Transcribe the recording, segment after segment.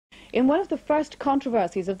In one of the first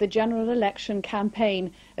controversies of the general election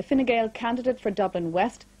campaign, a Fine Gael candidate for Dublin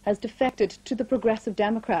West has defected to the Progressive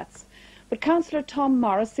Democrats. But Councillor Tom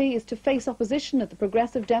Morrisey is to face opposition at the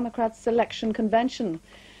Progressive Democrats selection convention.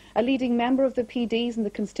 A leading member of the PDs in the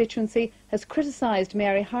constituency has criticised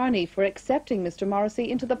Mary Harney for accepting Mr Morrisey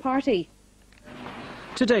into the party.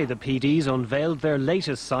 Today the PDs unveiled their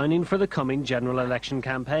latest signing for the coming general election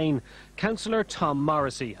campaign. Councillor Tom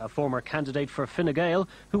Morrisey, a former candidate for Fine Gael,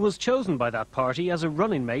 who was chosen by that party as a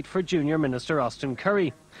running mate for Junior Minister Austin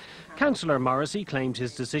Curry. Councillor Morrisey claimed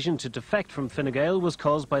his decision to defect from Fine Gael was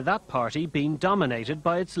caused by that party being dominated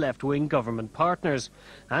by its left-wing government partners.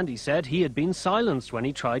 And he said he had been silenced when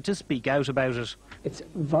he tried to speak out about it. It's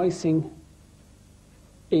voicing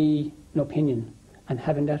an opinion and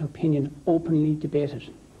having that opinion openly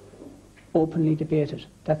debated. Openly debated.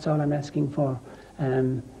 That's all I'm asking for.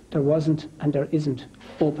 There wasn't and there isn't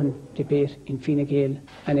open debate in Fine Gael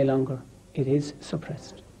any longer. It is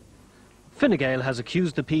suppressed. Fine Gael has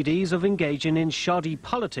accused the PDs of engaging in shoddy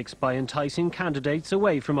politics by enticing candidates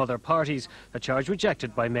away from other parties, a charge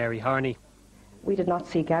rejected by Mary Harney. We did not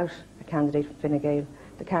seek out a candidate from Fine Gael.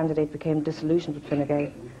 The candidate became disillusioned with Fine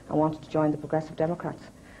Gael and wanted to join the Progressive Democrats.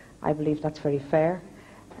 I believe that's very fair.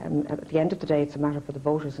 At the end of the day, it's a matter for the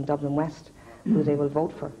voters in Dublin West who they will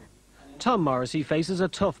vote for. Tom Morrisey faces a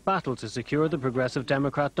tough battle to secure the Progressive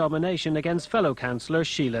Democrat nomination against fellow councillor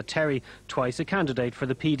Sheila Terry, twice a candidate for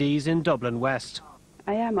the PDs in Dublin West.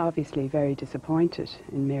 I am obviously very disappointed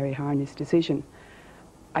in Mary Harney's decision.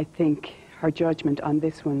 I think her judgment on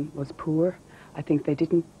this one was poor. I think they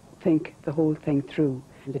didn't think the whole thing through.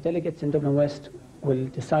 The delegates in Dublin West will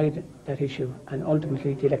decide that issue, and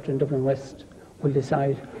ultimately the electorate in Dublin West will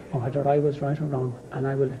decide whether I was right or wrong, and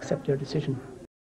I will accept their decision.